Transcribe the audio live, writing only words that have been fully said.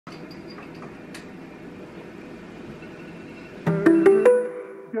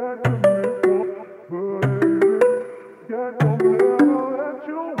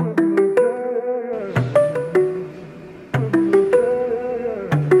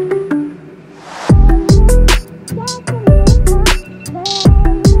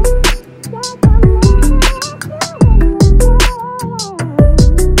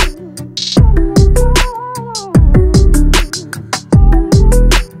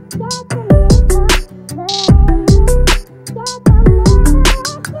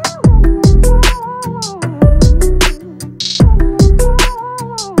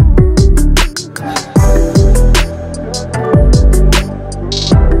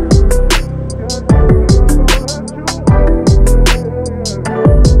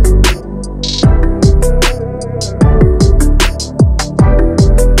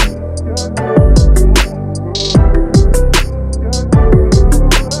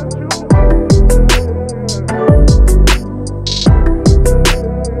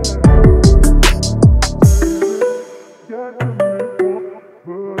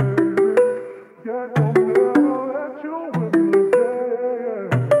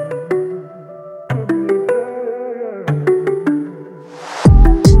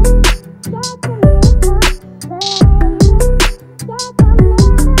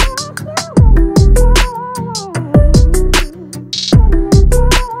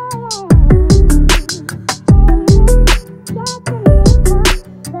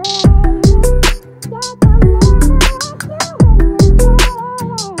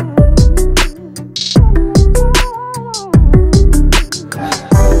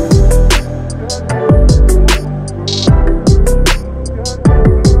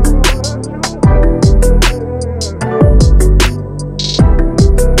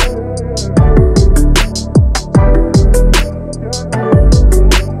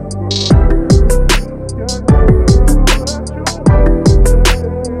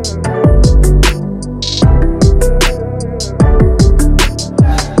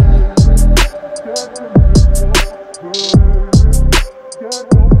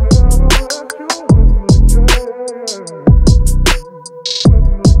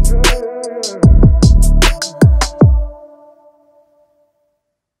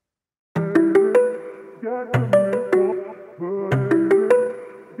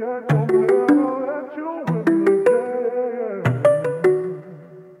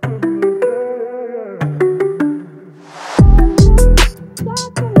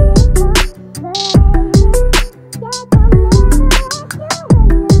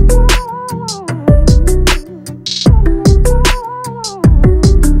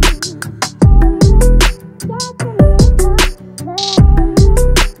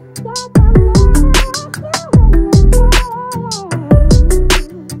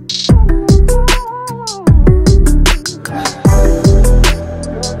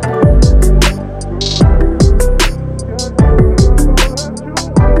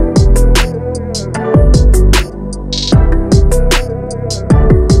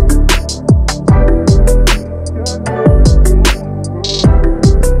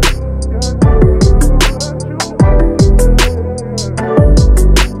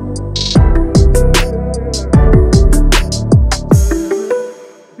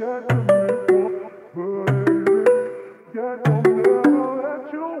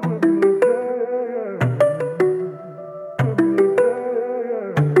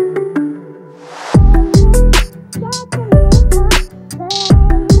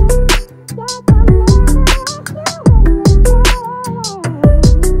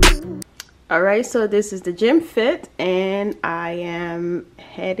Alright, so this is the gym fit and I am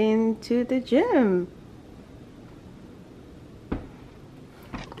heading to the gym.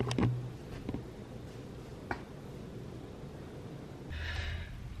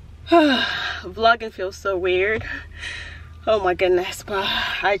 Vlogging feels so weird. Oh my goodness, but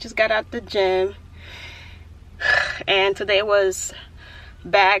I just got out the gym and today was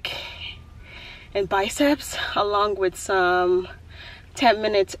back and biceps along with some 10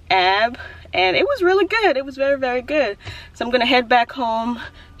 minutes ab, and it was really good. It was very good. So I'm gonna head back home,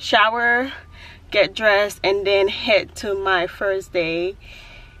 shower, get dressed, and then head to my first day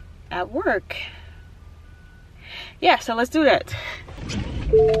at work. Yeah, so let's do that.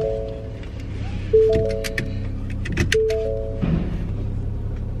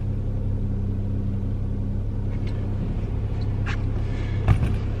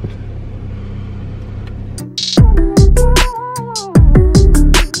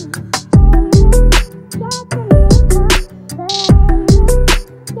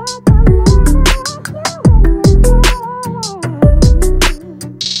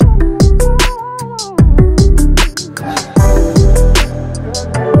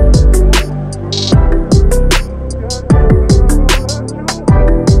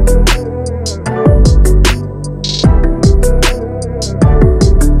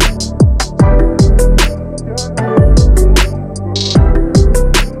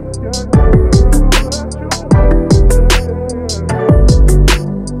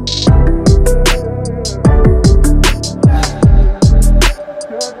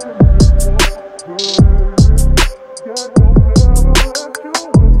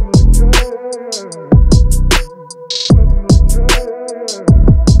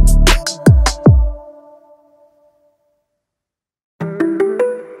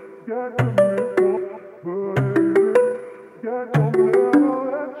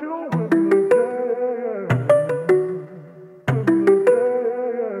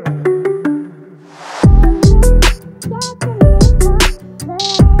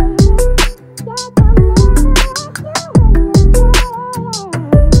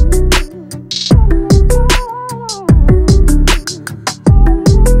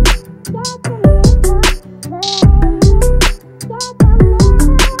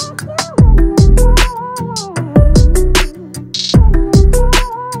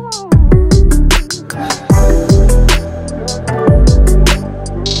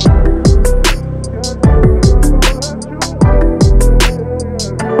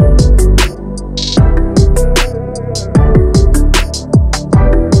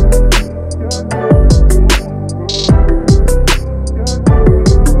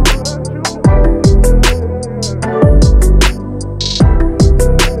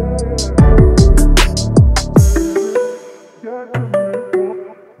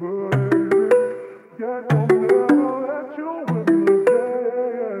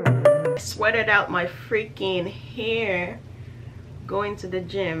 Sweated out my freaking hair going to the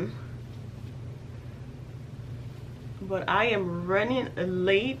gym, but I am running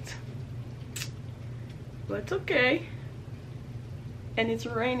late, but it's okay. And it's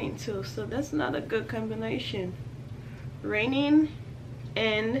raining too, so that's not a good combination. Raining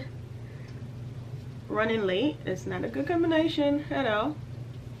and running late is not a good combination at all,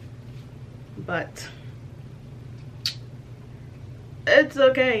 but it's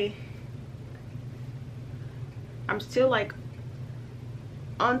okay. I'm still like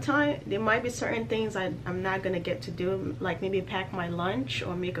on time. There might be certain things I'm not gonna get to do, like maybe pack my lunch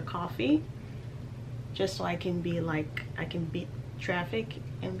or make a coffee, just so I can be like, I can beat traffic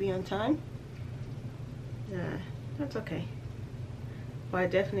and be on time. Yeah, that's okay. But I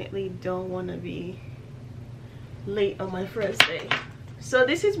definitely don't want to be late on my first day. So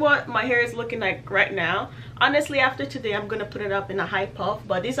this is what my hair is looking like right now. Honestly, after today I'm gonna put it up in a high puff,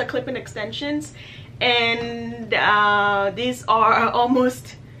 but these are clip-in extensions, and these are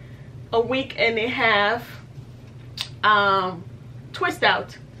almost a week and a half twist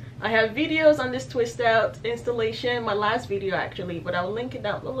out. I have videos on this twist out installation, my last video actually, but I'll link it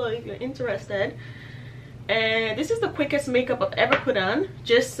down below if you're interested. And this is the quickest makeup I've ever put on,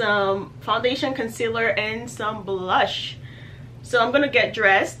 just some foundation, concealer, and some blush. So I'm gonna get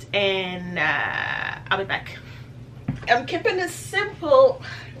dressed and I'll be back. I'm keeping it simple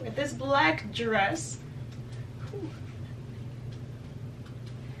with this black dress.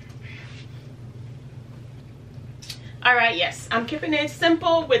 All right, yes, I'm keeping it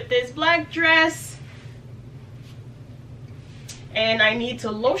simple with this black dress, and I need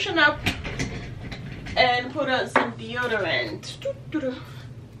to lotion up and put on some deodorant.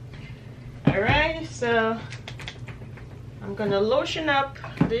 All right, so I'm gonna lotion up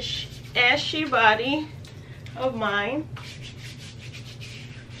this ashy body of mine.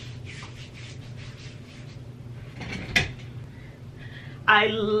 I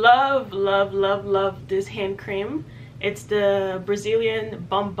love this hand cream. It's the Brazilian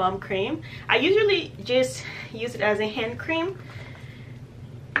Bum cream. I usually just use it as a hand cream,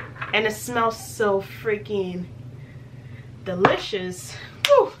 and it smells so freaking delicious.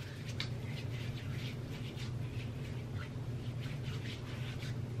 Whew.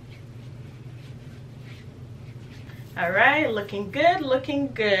 All right, looking good,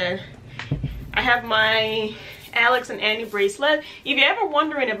 looking good. I have my Alex and Annie bracelet. If you're ever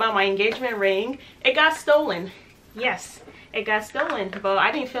wondering about my engagement ring, it got stolen. Yes, it got stolen, but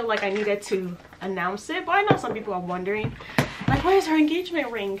I didn't feel like I needed to announce it. But I know some people are wondering, like, where's her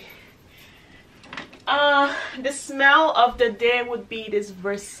engagement ring? The smell of the day would be this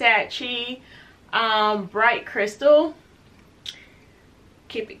Versace bright crystal.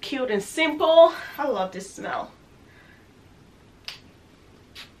 Keep it cute and simple. I love this smell.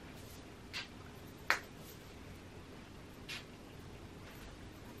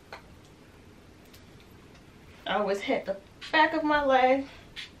 I always hit the back of my leg.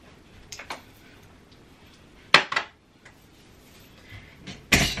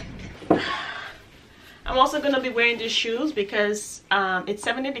 I'm also going to be wearing these shoes because it's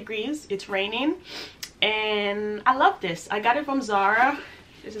 70 degrees, it's raining, and I love this. I got it from ZARA.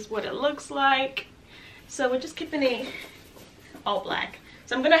 This is what it looks like. So we're just keeping it all black.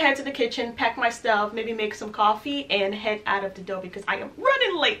 So I'm going to head to the kitchen, pack my stuff, maybe make some coffee, and head out of the door because I am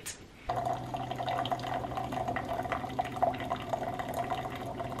running late.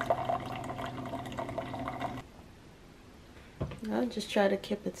 I'll just try to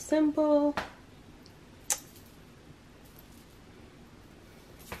keep it simple.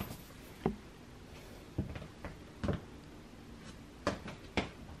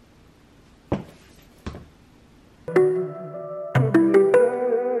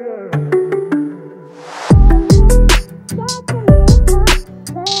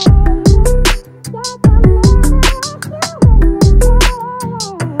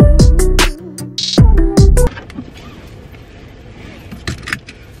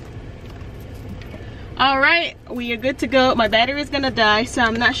 we are good to go. My battery is gonna die, so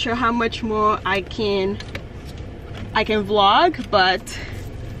I'm not sure how much more I can vlog, but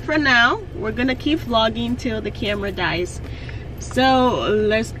for now we're gonna keep vlogging till the camera dies. So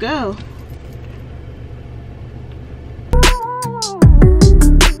let's go.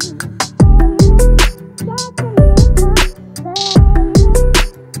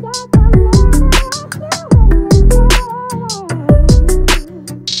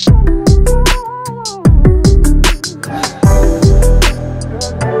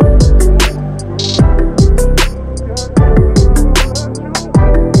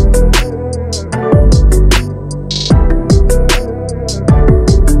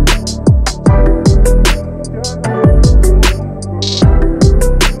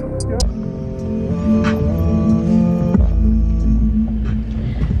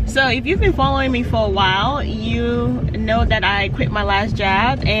 If you've been following me for a while, you know that I quit my last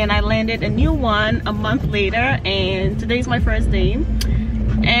job and I landed a new one a month later, and today's my first day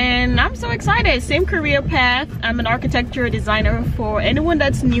and I'm so excited. Same career path. I'm an architecture designer. For anyone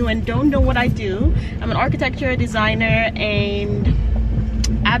that's new and don't know what I do, I'm an architecture designer and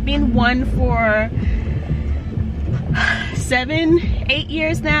I've been one for 7-8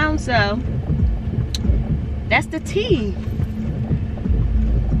 years now, so that's the tea.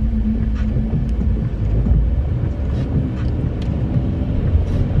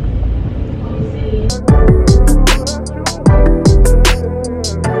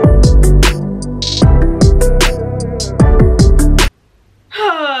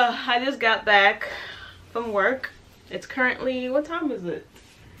 I just got back from work. It's currently, what time is it?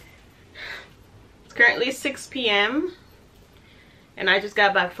 It's currently 6 p.m. and I just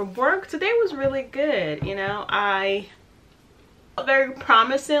got back from work. Today was really good, you know. I felt very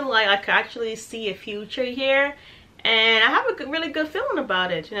promising, like I could actually see a future here, and I have a really good feeling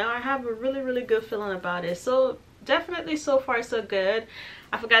about it, you know. I have a really good feeling about it. So definitely so far so good.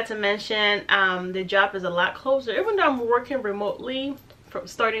 I forgot to mention the job is a lot closer. Even though I'm working remotely from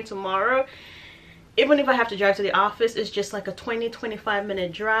starting tomorrow, even if I have to drive to the office, it's just like a 20-25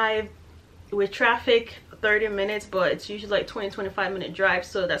 minute drive. With traffic 30 minutes, but it's usually like 20-25 minute drive,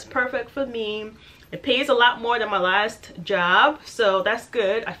 so that's perfect for me. It pays a lot more than my last job, so that's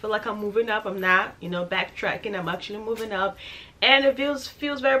good. I feel like I'm moving up. I'm not, you know, backtracking. I'm actually moving up, and it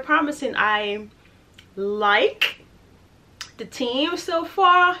feels very promising. I like the team so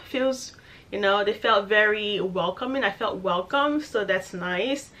far. Feels, you know, they felt very welcoming. I felt welcome, so that's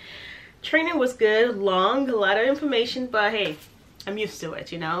nice. Training was good, long, a lot of information, but hey, I'm used to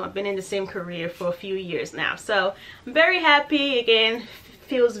it, you know. I've been in the same career for a few years now, so I'm very happy. Again,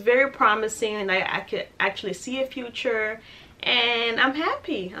 feels very promising, and I could actually see a future, and I'm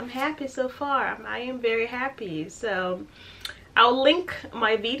happy. I'm happy so far. I am very happy. So I'll link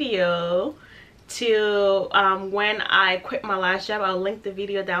my video to when I quit my last job. I'll link the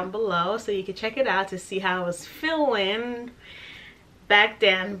video down below so you can check it out to see how I was feeling back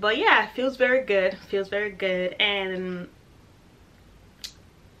then. But yeah, it feels very good. Feels very good. And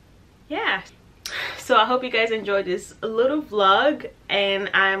yeah, so I hope you guys enjoyed this little vlog, and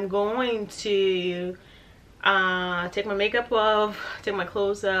I'm going to take my makeup off, take my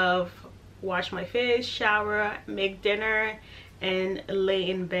clothes off, wash my face, shower, make dinner, and lay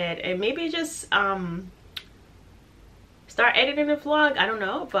in bed, and maybe just start editing the vlog. I don't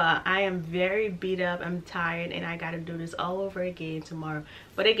know, but I am very beat up. I'm tired, and I gotta do this all over again tomorrow.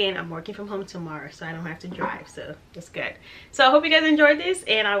 But again, I'm working from home tomorrow, so I don't have to drive, so that's good. So I hope you guys enjoyed this,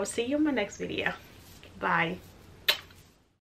 and I will see you in my next video. Bye.